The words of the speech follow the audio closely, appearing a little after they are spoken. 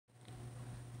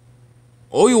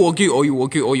Ayuwoki,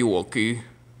 Ayuwoki, Ayuwoki.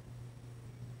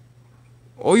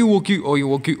 Ayuwoki,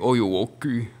 Ayuwoki,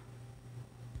 Ayuwoki.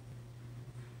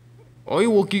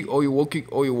 Ayuwoki, Ayuwoki,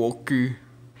 Ayuwoki.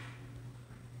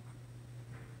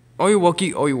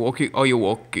 Ayuwoki, Ayuwoki,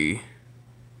 Ayuwoki.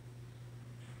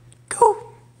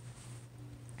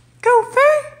 Go,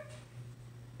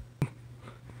 Faye.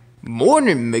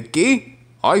 Morning, Mickey.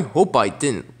 I hope I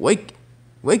didn't wake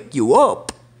you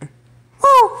up.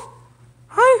 Oh,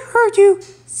 I heard you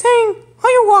saying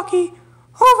Ayuwoki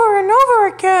over and over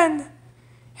again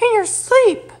in your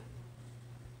sleep.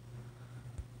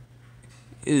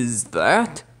 Is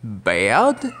that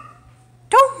bad?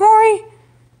 Don't worry.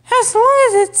 As long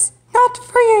as it's not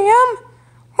 3 a.m.,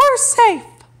 we're safe.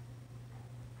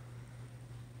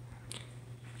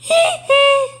 Hee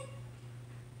hee.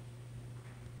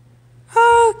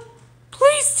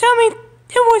 Please tell me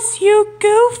it was you,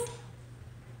 Goof.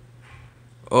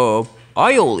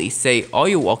 I only say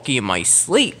Ayuwoki in my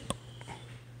sleep.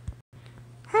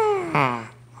 3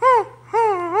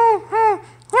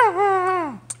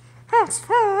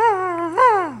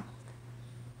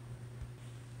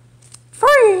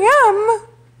 a.m.?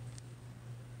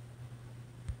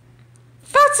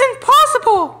 That's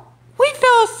impossible! We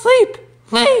fell asleep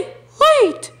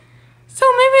late, so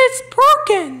maybe it's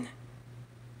broken.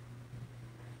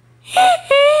 Hee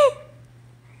hee.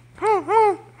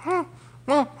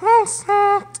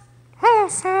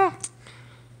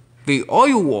 The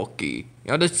Ayuwoki.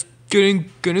 Yeah, that's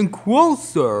getting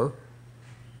closer.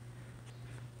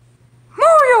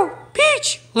 Mario,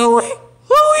 Peach,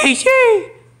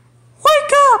 Luigi,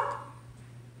 wake up!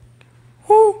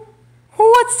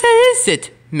 What's that? Is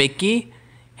it, Mickey?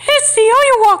 It's the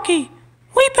Ayuwoki.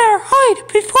 We better hide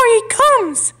before he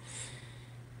comes.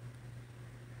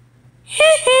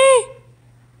 Hee hee.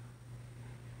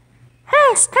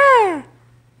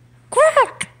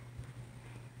 Quack.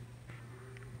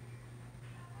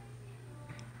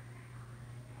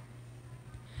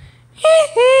 Hee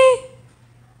hee.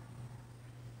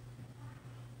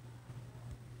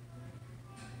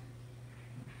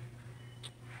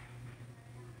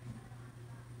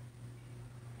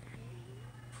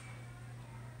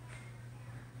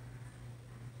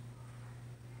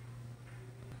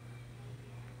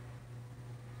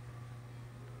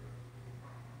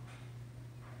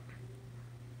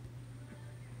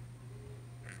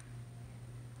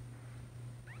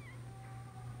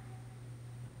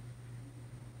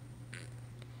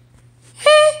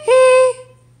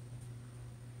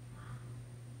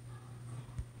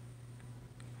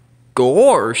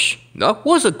 Gosh, that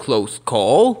was a close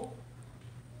call.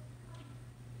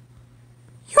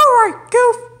 You're right,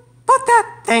 Goof. But the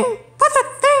thing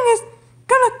is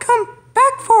gonna come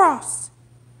back for us.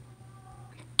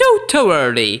 Don't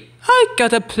worry, I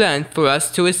got a plan for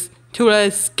us to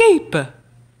escape.